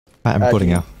Right, I'm recording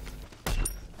now.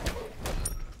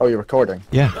 Oh, you're recording?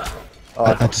 Yeah. Oh,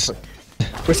 I just...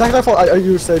 For a second I thought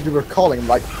you said you were calling. I'm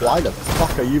like, why the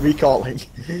fuck are you recalling?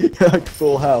 Like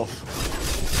full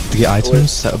health. To get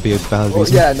items, that would be a valid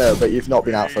reason. Yeah, no, but you've not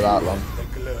been out for that long.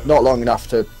 Not long enough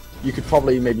to... You could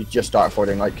probably maybe just start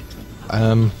recording, like...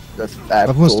 I've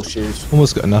full shoes.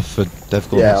 almost got enough for Dev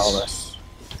Goals. Yeah, almost.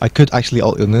 I could actually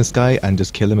ult in this guy and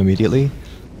just kill him immediately,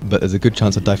 but there's a good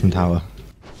chance I'd die from tower.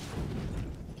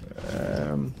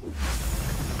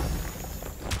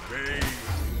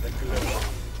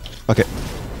 Okay.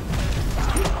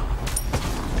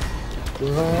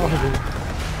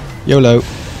 YOLO.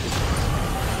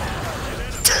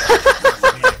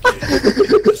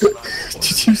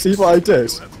 Did you see what I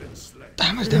did?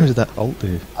 How much damage did that ult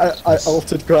do? I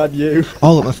ulted Gran you.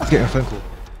 Oh, I'm getting a phone call.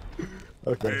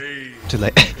 Okay. Too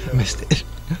late. I missed it.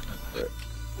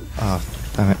 Ah,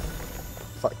 oh, damn it.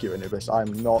 Fuck you, Anubis.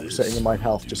 I'm not sitting in my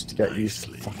health just to get you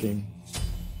fucking...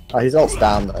 his ult's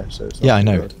down though, so it's not yeah, I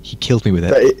know. good. He killed me with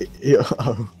it.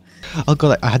 Oh. Oh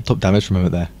god, I had top damage for a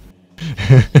moment there.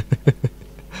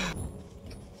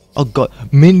 Oh god,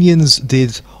 minions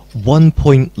did 1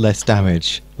 point less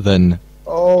damage than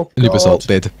Anubis ult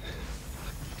did.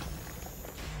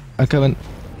 I'm coming.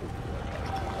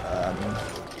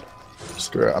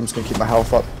 Screw it, I'm just gonna keep my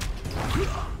health up.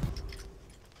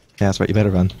 Yeah, that's right, you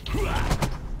better run.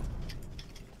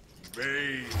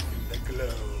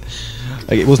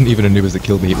 Like, it wasn't even Anubis that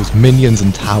killed me, it was minions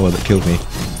and tower that killed me.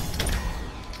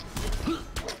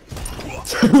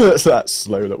 It's that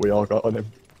slow that we all got on him.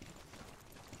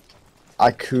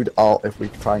 I could ult if we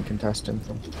try and contest him.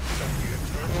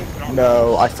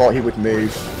 No, I thought he would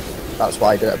move. That's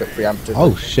why I did it a bit preemptively.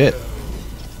 Oh shit.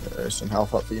 There's some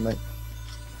health up for you, mate.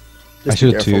 I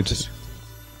should have two'd.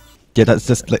 Yeah, that's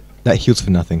just like, that heals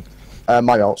for nothing.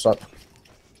 My ult's up.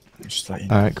 Just let you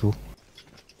know. Alright, cool.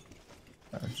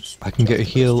 I can get a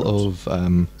heal of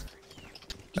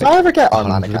Did I ever get on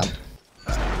mana camp?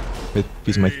 With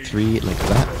using my 3 like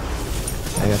that.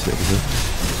 Yeah, that's what it is.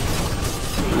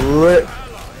 RIP.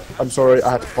 I'm sorry,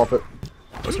 I had to pop it.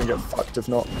 I was gonna get fucked if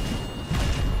not.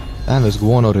 And those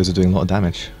Guan autos are doing a lot of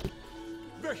damage.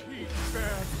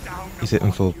 He's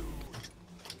hitting for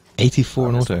 84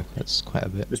 in auto. That's quite a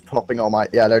bit. Just popping all my...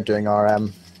 Yeah, they're doing our...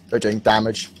 They're doing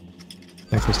damage.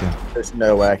 Yeah, Christian. There's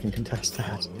no way I can contest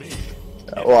that.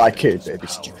 Well, I could, but it'd be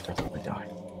stupid. I'd probably die.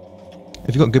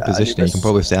 If you've got good positioning, you can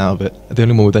probably stay out of it. The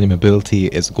only one with any mobility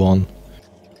is Guan.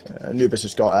 Anubis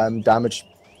has got damage.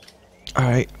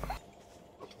 Alright.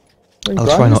 I'll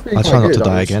try not to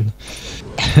die again.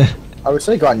 I would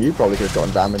say Gran, you probably could have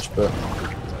gotten damage, but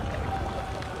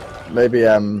maybe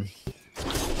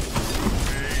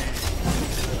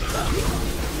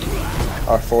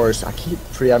R4's. I keep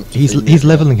preempting. He's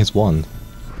leveling his 1,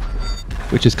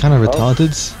 which is kind of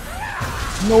retarded.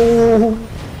 No.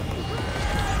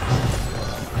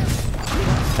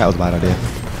 That was a bad idea.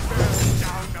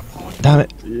 Damn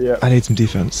it! Yeah. I need some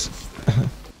defense.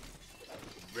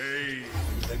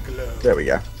 There we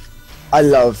go. I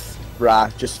love Ra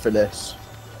just for this.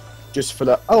 Just for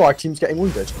the... Oh, our team's getting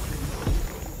wounded.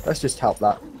 Let's just help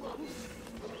that.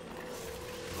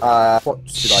 What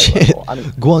should Shit. I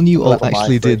level? Guan Yu ult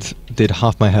actually did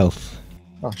half my health.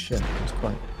 Oh shit, that's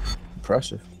quite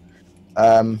impressive.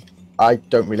 I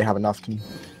don't really have enough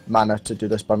mana to do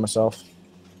this by myself,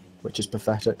 which is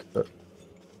pathetic, but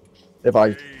if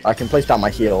I can place down my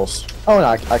heals. Oh no,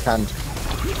 I can.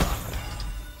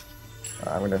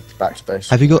 I'm gonna backspace.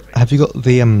 Have you got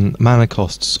the mana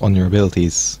costs on your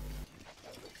abilities?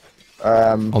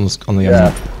 On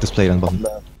the displayed on the bottom.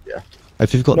 Yeah.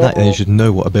 If you've got that, then you should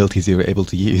know what abilities you were able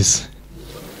to use.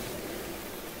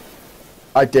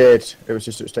 I did. It was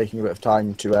taking a bit of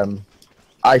time to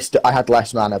I had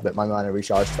less mana, but my mana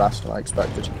recharged faster than I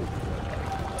expected.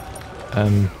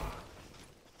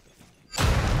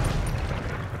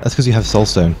 That's because you have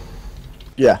Soulstone.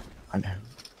 Yeah, I know.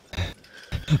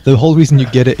 The whole reason you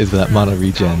get it is for that mana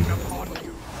regen.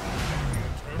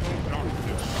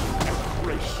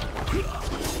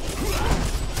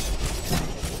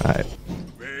 Alright.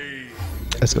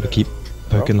 Just gotta keep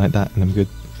poking like that and I'm good.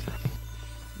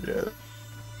 Yeah.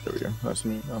 There we go. That's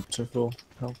me up to full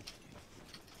health.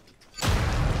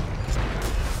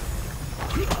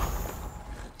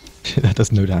 That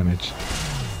does no damage.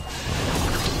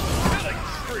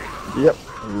 Yep.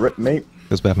 Rip mate.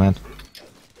 Feels bad, man.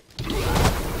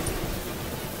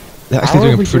 They're actually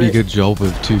doing a pretty good job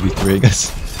of 2v3, I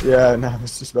guess. Yeah, no, I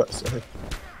was just about to say.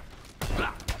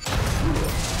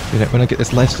 You know, when I get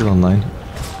this lifesteal online.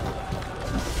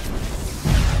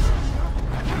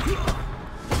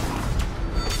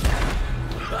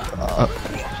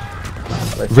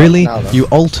 Really? You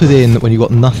altered in when you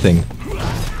got nothing.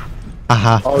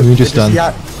 Aha, immune just done. He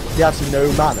had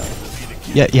no mana.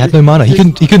 Yeah, he had no mana. He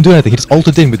couldn't do anything. He just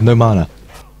altered in with no mana.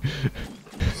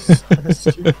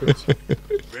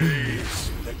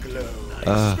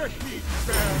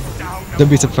 Don't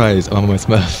be surprised. I'm on my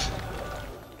Smurf.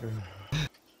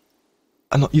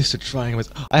 I'm not used to trying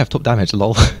with. I have top damage.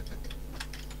 Lol.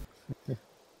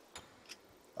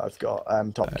 I've got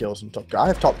top kills and top.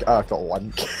 I've got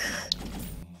one.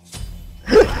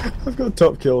 I've got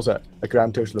top kills at a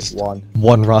grand total of 1.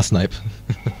 One Ra snipe.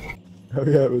 Oh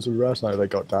yeah, it was a Ra snipe that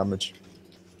got damage.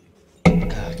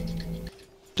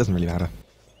 Doesn't really matter.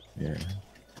 Yeah.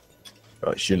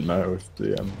 Well, it shouldn't matter if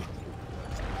the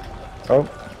Oh.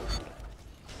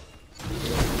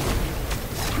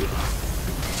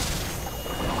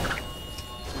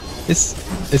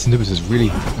 This Anubis is really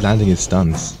landing his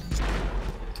stuns.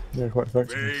 Yeah, quite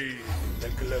effective.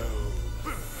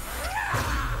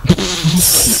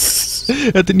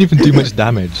 That didn't even do much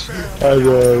damage. I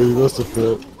know, he must have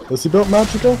built. Has he built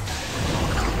magical?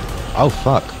 Oh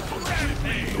fuck.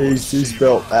 He's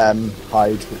built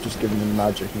hide, which is giving him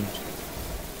magic.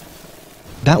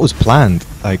 That was planned.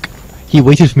 Like, he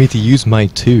waited for me to use my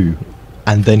 2,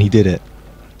 and then he did it.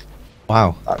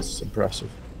 Wow. That's impressive.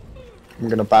 I'm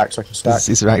gonna back so I can stack.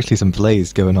 Is there actually some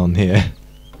plays going on here?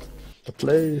 The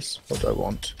plays? What do I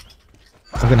want?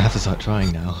 I'm gonna have to start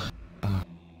trying now.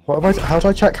 How do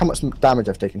I check how much damage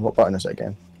I've taken? What button is it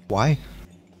again? Why?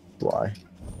 Why?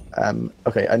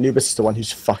 Okay, Anubis is the one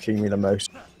who's fucking me the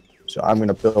most. So I'm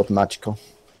gonna build magical.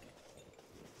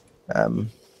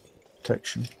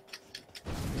 Protection.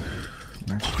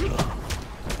 Magical.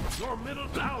 Your middle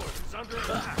tower is under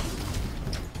attack.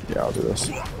 Yeah, I'll do this.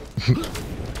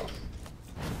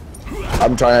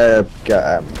 I'm trying to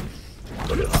get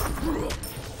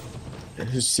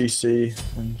his CC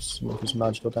and some of his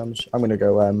magical damage. I'm gonna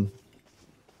go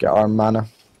get our mana.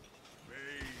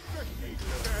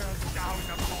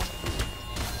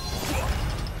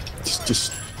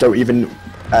 Just don't even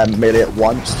melee it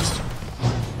once.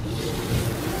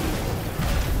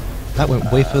 That went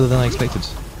way further than I expected.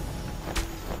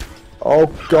 Oh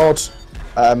god.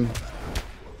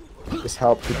 This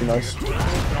help would be nice.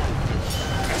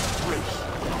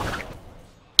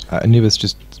 Anubis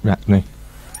just wrapped me.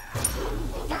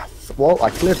 Well, I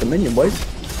cleared the minion wave.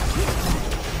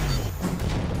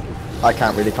 I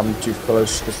can't really come too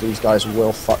close because these guys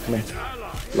will fuck me.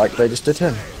 Like they just did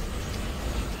him.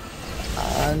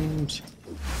 And...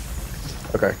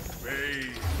 okay.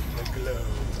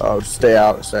 Oh, stay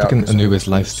out, stay out. Fucking Anubis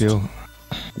lifesteal.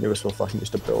 Anubis will fucking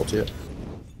just ability it.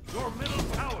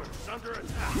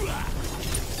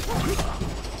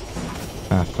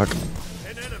 Ah, fuck.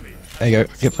 There you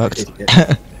go, get fucked.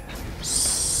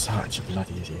 Such a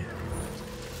bloody idiot.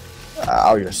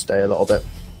 I'm gonna stay a little bit.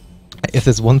 If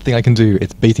there's one thing I can do,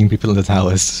 it's baiting people in the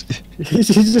towers. He's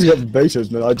just got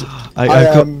baited, man. I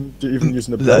am even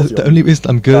using the only reason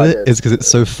I'm good at it is because it's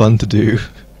so fun to do.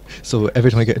 So every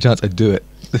time I get a chance, I do it.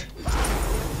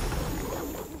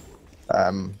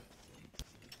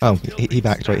 Oh, he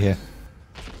backed right here.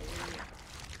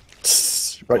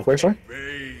 Right, where, sorry?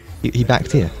 He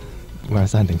backed here, where I'm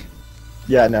standing.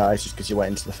 Yeah, no, it's just because you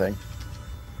went into the thing.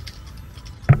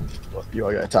 You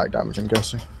are getting attack damage, I'm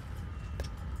guessing.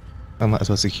 I might as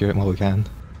well secure it while we can.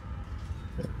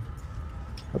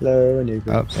 Hello,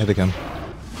 Anubis. Oh, here they come.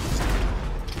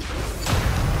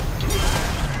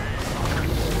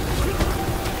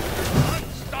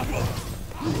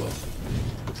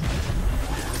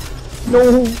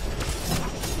 No!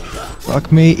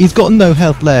 Fuck me, he's got no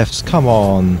health left, come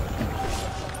on.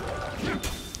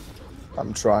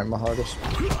 I'm trying my hardest.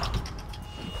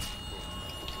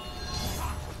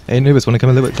 Hey Anubis, wanna come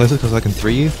a little bit closer because I can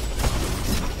 3 you?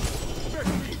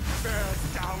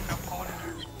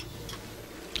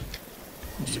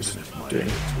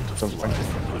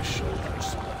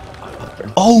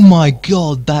 Oh my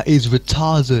god, that is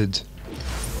retarded.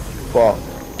 What?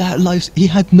 That he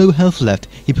had no health left.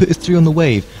 He put his 3 on the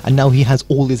wave, and now he has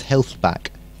all his health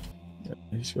back. Yeah,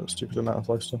 he's got a stupid amount of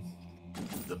life still.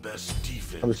 The best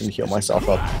defense. I'm just gonna heal myself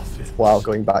up while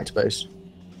going back to base.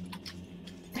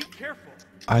 Be careful.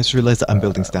 I just realised that I'm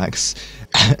building stacks.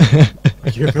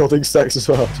 You're building stacks as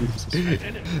well, Jesus.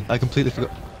 I completely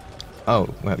forgot. Oh,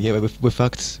 well, yeah, we're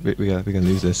fucked. We're gonna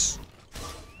lose this.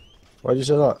 Why did you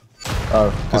say that?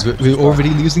 Oh. Because we're already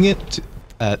losing it to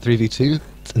 3v2,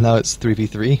 and now it's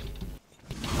 3v3.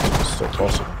 It's still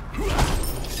possible.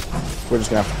 We're just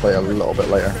gonna have to play a little bit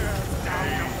later.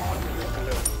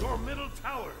 Your middle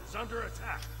tower is under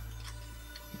attack.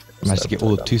 I managed to get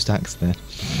all of 2 stacks there.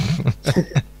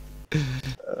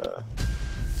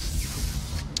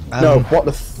 No, what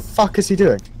the fuck is he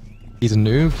doing? He's a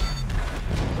noob.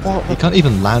 What He can't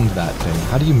even land that thing.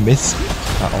 How do you miss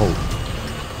at all?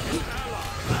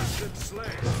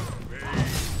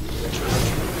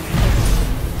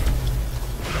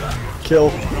 Kill,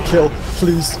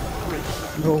 please.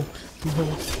 No.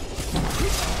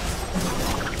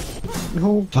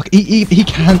 No. Fuck, he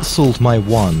cancelled my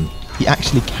one. He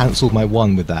actually cancelled my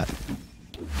one with that.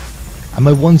 And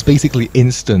my one's basically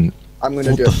instant. I'm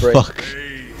gonna what do the a break. Fuck?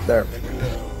 There.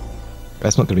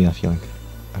 That's not gonna be enough healing.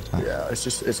 Yeah, it's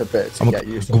a bit to get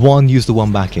used to. Guan used the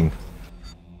one backing.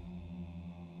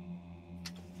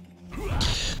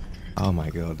 Oh my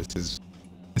god, this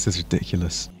is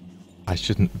ridiculous. I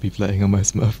shouldn't be playing on my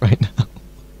Smurf right now.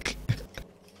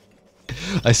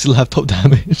 I still have top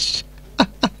damage.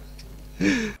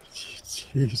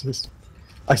 Jesus.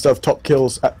 I still have top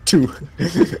kills at 2.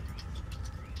 This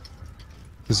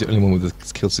is the only one with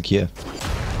the kill secure.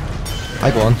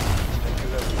 Hi, Guan.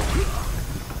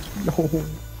 No.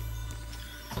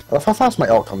 Well, if how fast my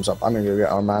ult comes up, I'm gonna go get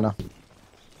our mana.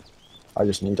 I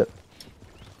just need it.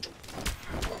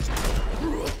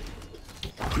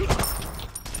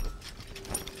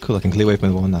 Cool, I can clear away from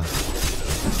the one now.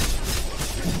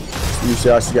 You see,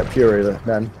 I should get Puree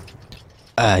then.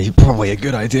 Probably a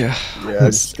good idea. Yeah,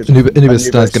 Anubis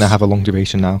is gonna have a long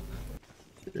duration now.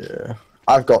 Yeah.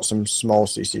 I've got some small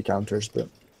CC counters, but...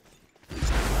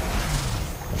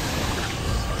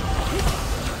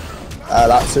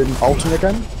 that's in ulting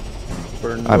again.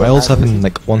 My ult's up in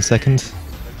like 1 second.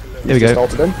 Here we go.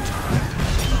 Ulted in.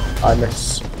 I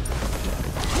miss.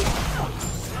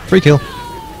 Free kill.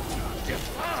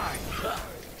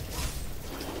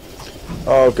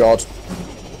 Oh god.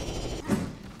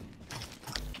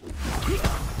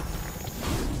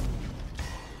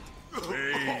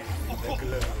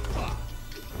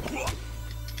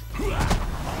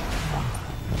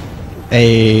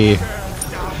 Hey,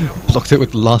 blocked it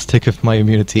with the last tick of my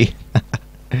immunity.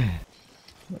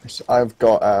 I've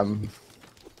got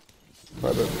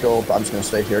quite a bit of gold, but I'm just gonna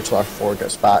stay here till our 4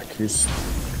 gets back. Who's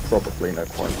probably no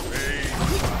point.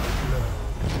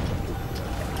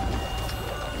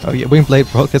 Oh yeah, Wing Blade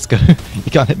Brock, let's go.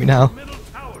 You can't hit me now.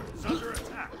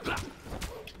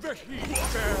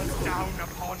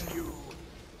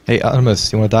 Hey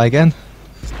Artemis, you wanna die again?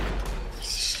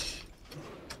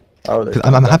 Oh,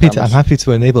 I'm happy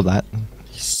to enable that.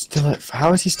 He's still at,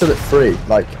 how is he still at 3?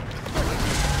 Like,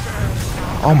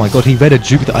 oh my god, he read a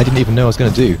juke that I didn't even know I was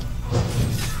gonna do.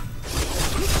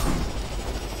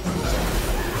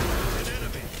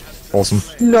 Awesome.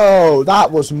 No, that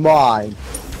was mine.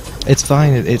 It's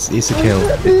fine. It's a kill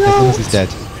as long as he's dead.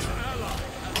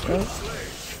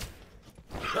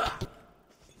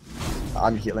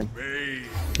 I'm healing.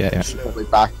 Yeah. Probably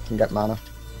back and get mana.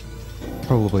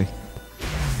 Probably.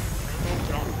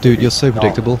 Dude, you're so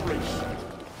predictable.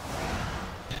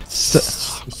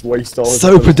 Just waste all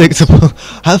so predictable.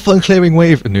 Have fun clearing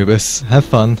wave, Anubis. Have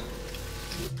fun.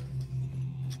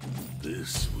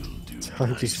 This will do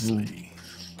nicely.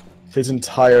 His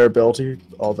entire ability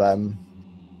of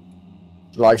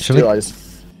lifesteal, I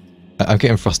just... I'm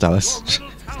getting Frost Alice.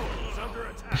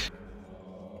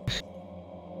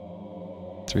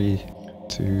 3,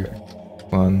 2,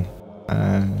 1,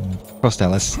 and Frost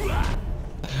Alice.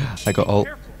 I got ult.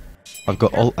 I've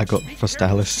got ult. I got Frost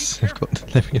Alice. I've got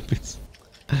Delirium Boots.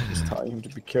 Just telling him to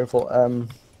be careful.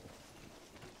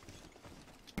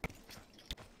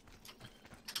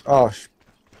 Oh,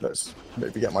 let's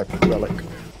maybe get my relic.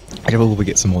 I can probably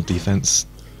get some more defense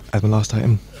as my last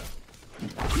item.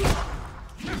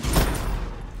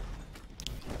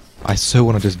 I so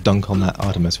want to just dunk on that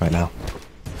Artemis right now.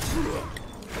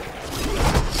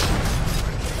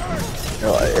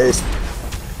 Oh, it's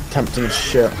tempting as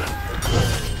shit.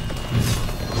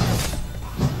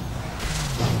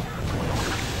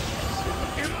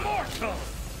 Immortal.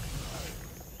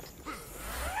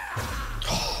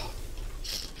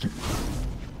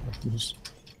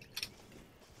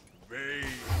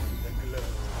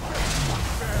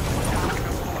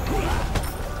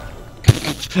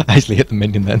 I actually hit the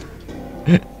minion then.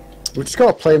 We just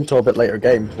gotta play him till a bit later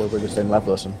game where we're just in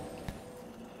level as him.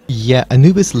 Yeah,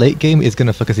 Anubis late game is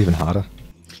gonna fuck us even harder.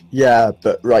 Yeah,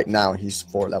 but right now he's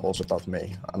 4 levels above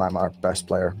me, and I'm our best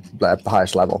player, the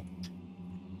highest level.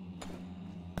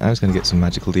 I was gonna get some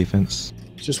magical defense.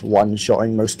 He's just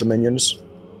one-shotting most of the minions.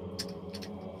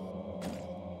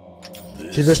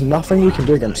 See, there's nothing we can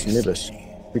do against Anubis.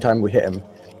 Every time we hit him,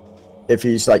 if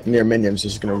he's like near minions,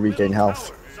 he's gonna regain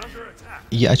health.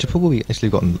 Yeah, I should probably actually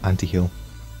got an anti-heal.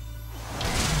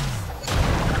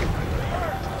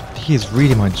 He is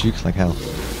really my juke like hell.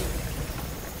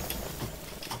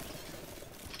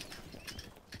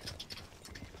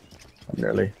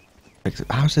 nearly.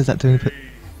 How does that do?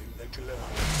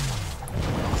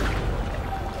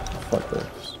 Fuck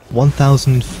this.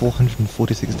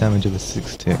 1,446 damage over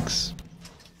 6 ticks.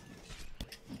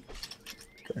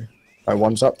 Okay. My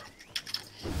one's up.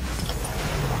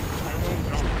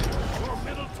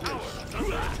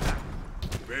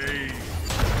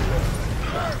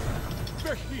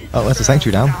 Oh, that's a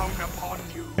sanctuary down.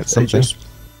 It's something. Ages.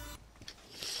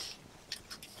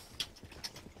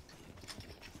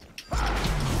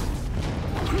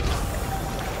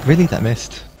 Really? That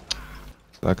missed?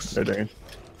 Sucks. They're doing.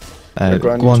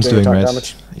 Guan's doing red.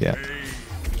 Damage. Yeah.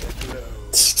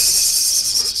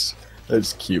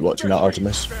 It's cute watching that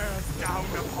Artemis.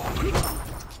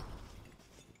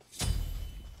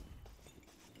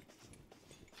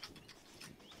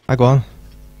 Hi, Guan.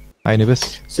 Hi,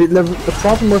 Anubis. See, the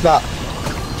problem with that...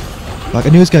 Like, I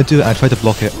knew he was going to do it, I tried to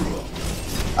block it.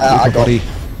 I got... Body.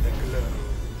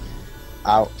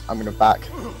 Ow, I'm gonna back.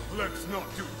 Let's not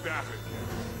do that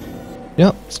again.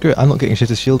 Yeah, screw it, I'm not getting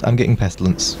Shitter's Shield, I'm getting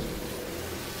Pestilence.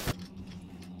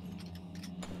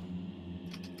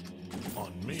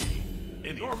 On me,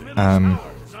 anything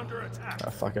is under attack. Oh,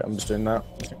 fuck it, I'm just doing that.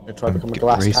 I'm gonna try to become a Get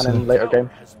glass Racer. cannon later game.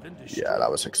 Yeah, that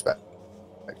was expected.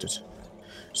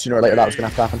 Sooner or later that was gonna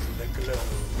have to happen.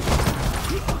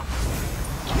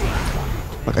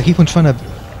 Like, I keep on trying to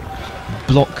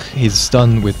block his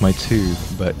stun with my 2,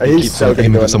 but he He's keeps so on gonna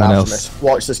aiming go for on someone Artemis. else.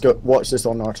 Watch this go. Watch this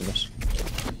on Artemis.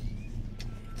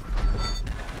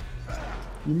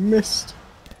 You missed.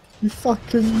 You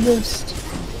fucking missed.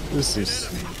 This is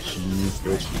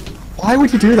stupid. Why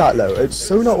would you do that though? It's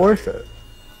so not worth it.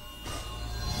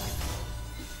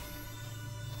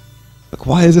 Like,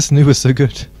 why is this Nuba so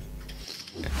good?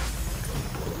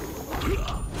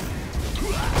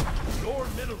 Your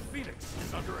middle phoenix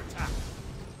is under attack.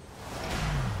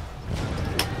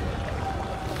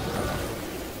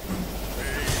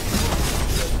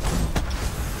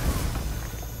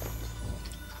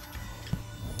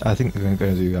 I think we're going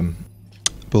to do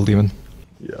Bull Demon.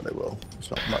 Yeah, they will. It's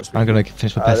not much. I'm going to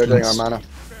finish my They're doing Pestilence. our mana.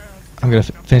 I'm going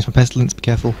to finish my Pestilence, be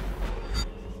careful.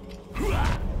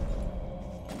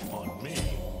 On me,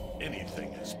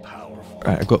 anything is powerful.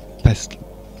 Right, I've got Pest...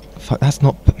 Fuck, that's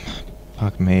not...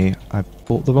 Fuck me, I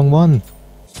bought the wrong one.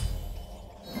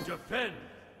 Defend.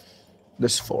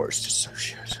 This 4 is just so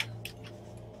shit.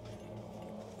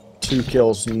 2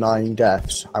 kills, 9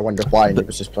 deaths. I wonder why he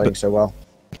was just playing so well.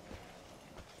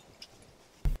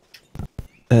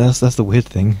 That's the weird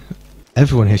thing.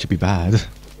 Everyone here should be bad.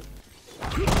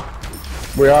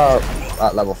 We are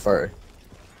at level 30.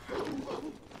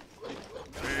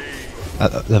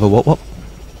 At level what?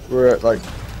 We're at like...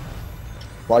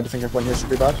 Why do you think everyone here should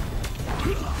be bad?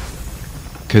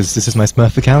 Because this is my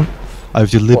Smurf account. I've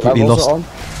What deliberately level is lost it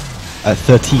on? at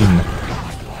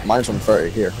 13. Mine's on 30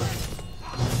 here.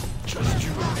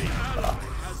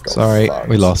 Sorry, fucked.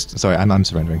 we lost. Sorry, I'm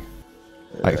surrendering.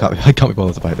 Yeah. I can't be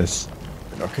bothered to fight this.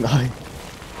 Nor can I.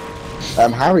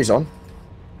 Harry's on.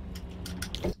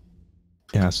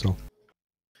 Yeah, so